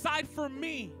decide for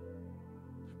me.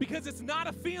 Because it's not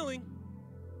a feeling.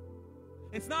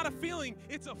 It's not a feeling,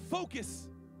 it's a focus.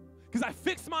 Because I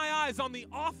fix my eyes on the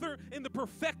author and the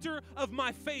perfecter of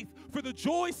my faith. For the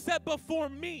joy set before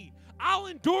me, I'll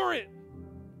endure it.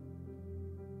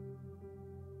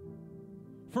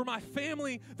 For my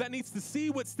family that needs to see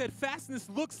what steadfastness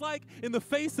looks like in the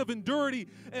face of adversity,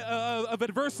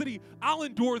 I'll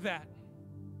endure that.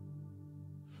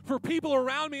 For people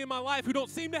around me in my life who don't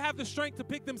seem to have the strength to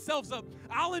pick themselves up,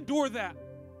 I'll endure that.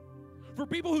 For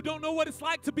people who don't know what it's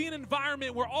like to be in an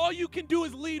environment where all you can do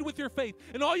is lead with your faith,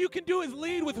 and all you can do is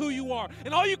lead with who you are,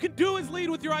 and all you can do is lead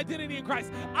with your identity in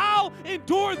Christ, I'll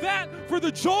endure that for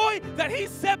the joy that He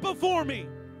set before me.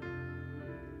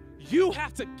 You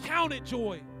have to count it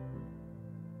joy.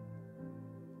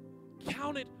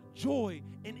 Count it joy.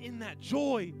 And in that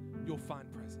joy, you'll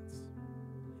find presence.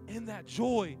 In that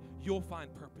joy, you'll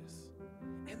find purpose.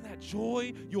 In that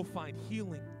joy, you'll find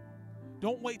healing.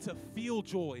 Don't wait to feel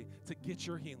joy to get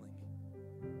your healing.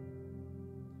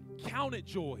 Count it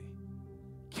joy.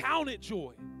 Count it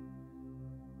joy.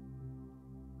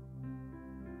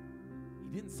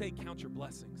 He didn't say count your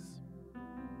blessings.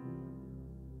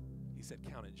 He said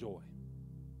count it joy.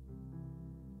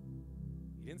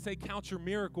 He didn't say count your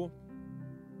miracle.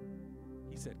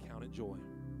 He said count it joy.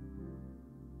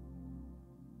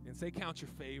 He didn't say count your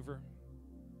favor.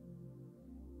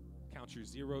 Count your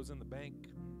zeros in the bank.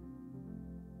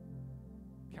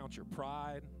 Count your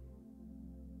pride.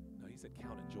 No, he said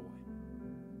count it joy.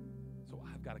 So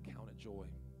I've got to count it joy.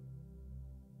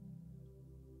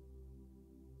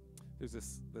 There's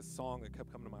this song that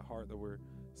kept coming to my heart that we're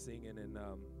singing, and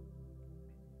I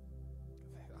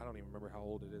don't even remember how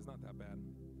old it is. Not that bad.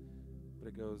 But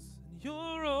it goes, you're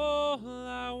all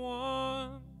I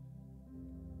want,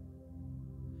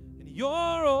 and you're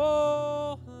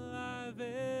all I've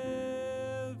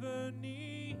ever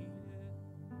needed,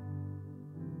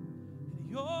 and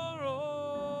you're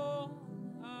all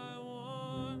I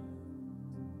want.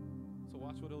 So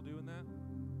watch what he'll do in that.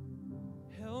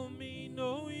 Help me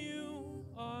know you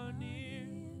are near.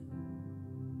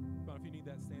 Come on, if you need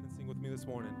that, stand and sing with me this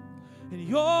morning. And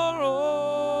you're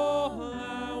all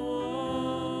I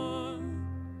want,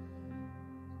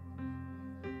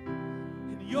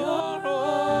 and you're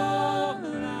all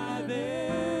I've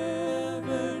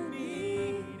ever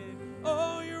needed.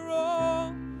 Oh, you're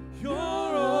all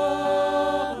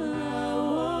I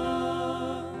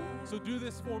want. So do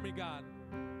this for me, God.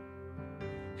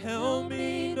 Help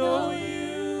me know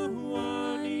you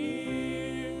are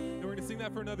near. And we're going to sing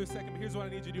that for another second, but here's what I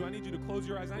need you to do. I need you to close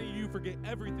your eyes. I need you to forget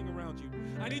everything around you.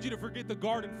 I need you to forget the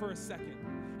garden for a second.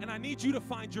 And I need you to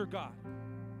find your God.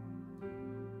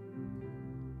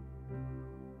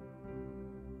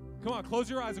 Come on, close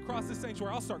your eyes across this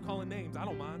sanctuary. I'll start calling names. I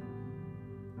don't mind.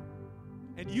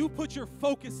 And you put your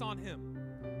focus on him.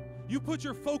 You put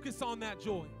your focus on that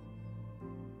joy.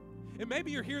 And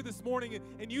maybe you're here this morning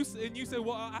and you say,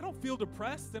 well, I don't feel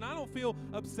depressed and I don't feel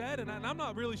upset and I'm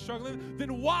not really struggling.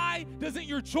 Then why doesn't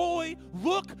your joy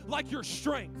look like your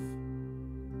strength?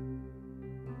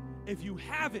 If you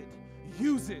have it,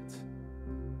 use it.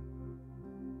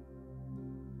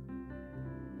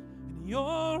 And you're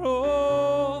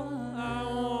all I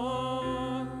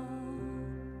want.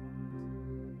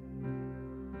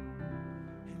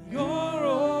 And you're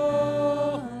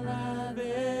all I've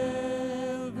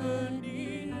ever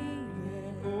needed.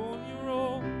 Oh, you're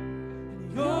all.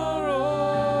 And you're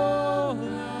all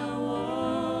I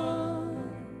want.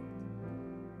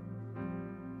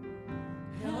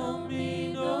 Help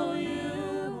me know you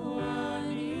are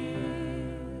near.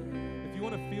 If you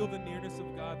want to feel the nearness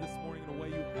of God this morning in a way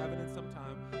you haven't in some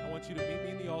time, I want you to meet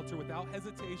me in the altar without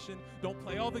hesitation. Don't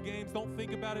play all the games. Don't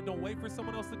think about it. Don't wait for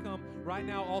someone else to come. Right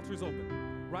now, altar's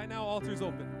open. Right now, altar's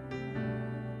open.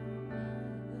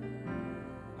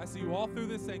 I see you all through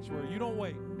this sanctuary. You don't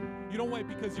wait. You don't wait,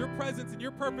 because your presence and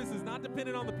your purpose is not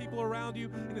dependent on the people around you,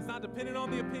 and it's not dependent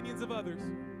on the opinions of others.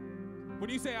 When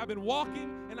you say, I've been walking,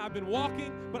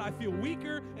 but I feel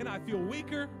weaker, and I feel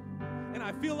weaker, and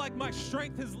I feel like my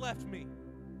strength has left me,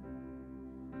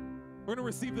 we're going to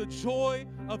receive the joy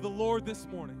of the Lord this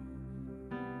morning.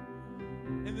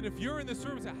 And then if you're in this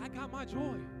room and say, I got my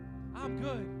joy, I'm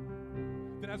good,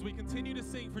 then as we continue to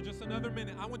sing for just another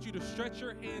minute, I want you to stretch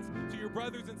your hands to your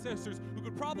brothers and sisters who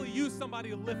could probably use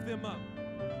somebody to lift them up.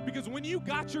 Because when you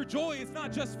got your joy, it's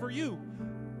not just for you.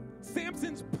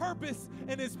 Samson's purpose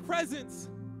and his presence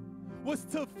was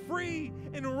to free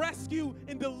and rescue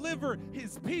and deliver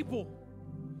his people.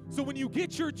 So when you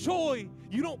get your joy,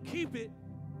 you don't keep it.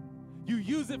 You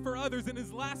use it for others. In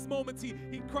his last moments, he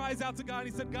cries out to God.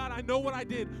 He said, God, I know what I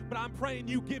did, but I'm praying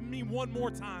you give me one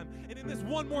more time. And in this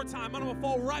one more time, I'm going to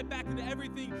fall right back into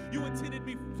everything you intended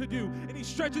me to do. And he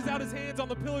stretches out his hands on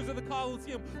the pillars of the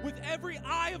Colosseum with every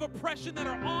eye of oppression that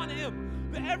are on him.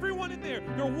 Everyone in there,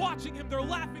 they're watching him, they're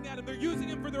laughing at him, they're using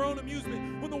him for their own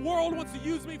amusement. When the world wants to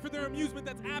use me for their amusement,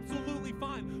 that's absolutely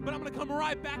fine. But I'm going to come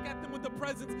right back at them with the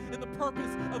presence and the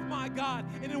purpose of my God.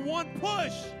 And in one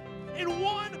push,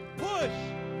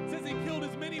 says he killed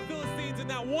as many Philistines in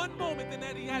that one moment than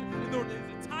that he had in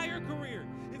his entire career,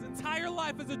 his entire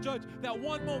life as a judge. That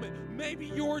one moment. Maybe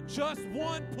you're just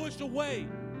one push away.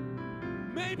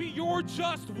 Maybe you're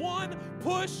just one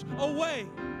push away.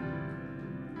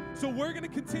 So we're going to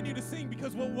continue to sing,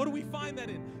 because what do we find that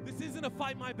in? This isn't a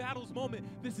fight my battles moment.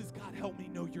 This is, God, help me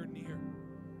know you're near.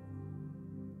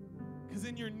 Because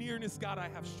in your nearness, God, I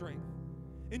have strength.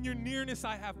 In your nearness,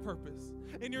 I have purpose.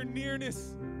 In your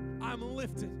nearness, I'm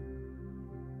lifted.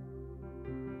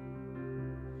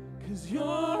 'Cause you're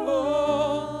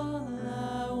all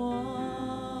I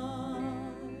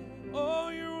want. Oh,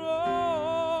 you're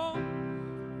all.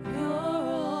 You're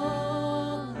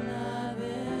all I've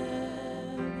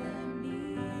ever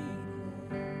needed.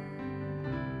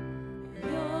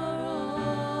 You're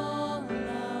all I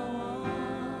want.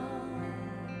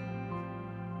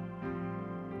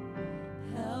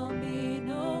 Help me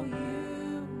know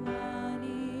you are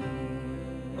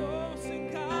near. Oh,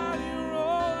 sing God, you're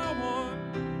all I want.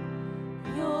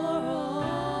 You're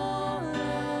all I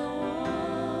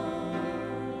want.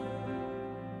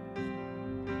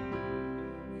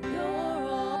 You're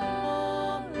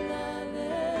all I've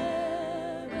ever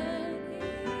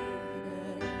needed.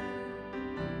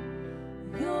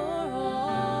 You're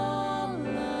all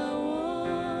I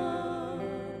want.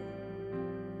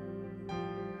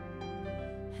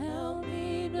 Help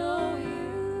me know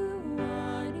you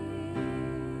are near.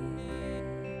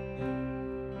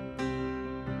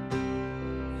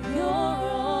 You're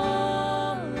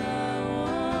all I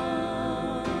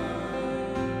want.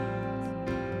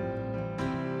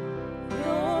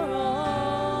 You're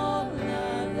all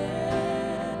I've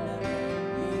ever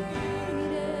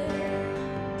needed.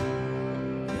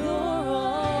 You're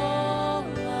all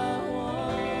I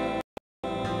want.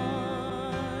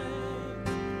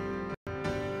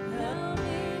 Help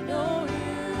me know you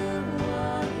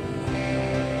are near.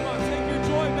 Come on, take your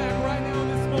joy back right now in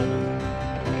this moment.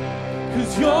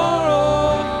 'Cause you're all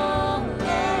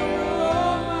I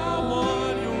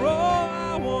want. You're all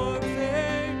I want.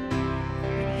 Say,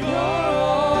 you're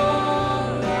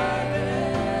all I've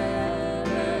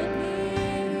ever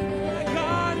needed.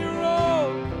 God, you're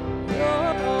all I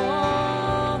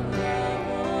want.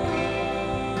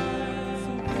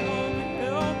 So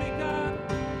help me, God.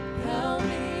 Help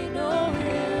me know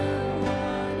you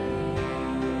are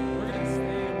near. We're going to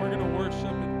stand. We're going to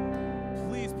worship. And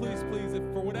please, please, please, if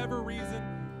for whatever reason,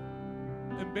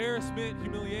 embarrassment,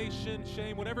 humiliation,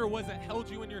 shame, whatever it was that held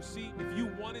you in your seat, if you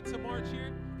wanted to march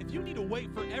here, if you need to wait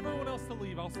for everyone else to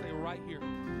leave, I'll stay right here.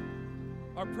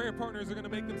 Our prayer partners are going to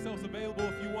make themselves available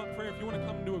if you want prayer, if you want to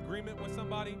come into agreement with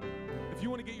somebody, if you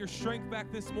want to get your strength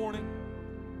back this morning.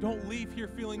 Don't leave here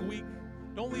feeling weak.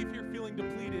 Don't leave here feeling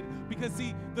depleted, because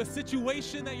see, the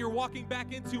situation that you're walking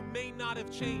back into may not have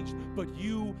changed, but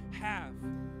you have.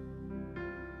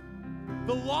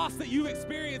 The loss that you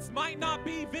experienced might not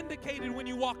be vindicated when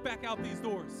you walk back out these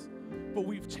doors, but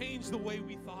we've changed the way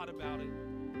we thought about it.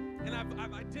 And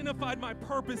I've identified my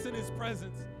purpose in His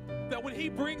presence, that when He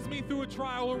brings me through a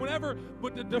trial or whenever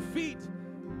but the defeat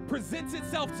presents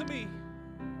itself to me,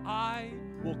 I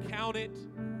will count it.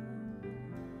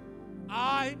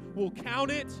 I will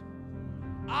count it.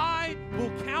 I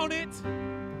will count it.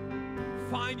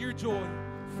 Find your joy.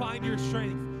 Find your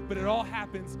strength. But it all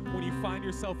happens when you find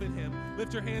yourself in Him.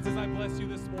 Lift your hands as I bless you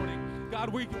this morning. God,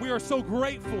 we are so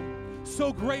grateful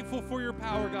for your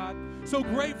power, God. So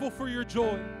grateful for your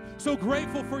joy. So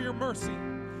grateful for your mercy.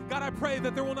 God, I pray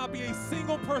that there will not be a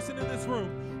single person in this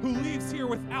room who leaves here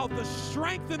without the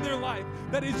strength in their life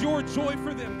that is your joy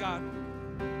for them, God.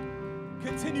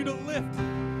 Continue to lift,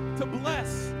 to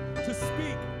bless, to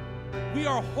speak. We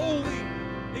are wholly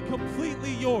and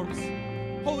completely yours.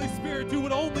 Holy Spirit, do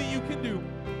what only you can do.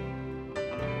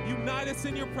 Unite us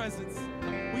in your presence.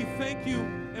 We thank you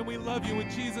and we love you in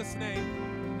Jesus'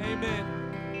 name. Amen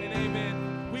and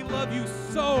amen. We love you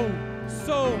so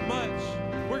much.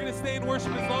 We're going to stay in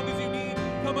worship as long as you need.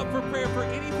 Come up for prayer for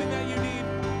anything that you need.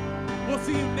 We'll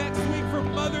see you next week for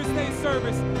Mother's Day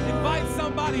service. Invite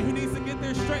somebody who needs to get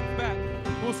their strength back.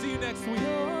 We'll see you next week.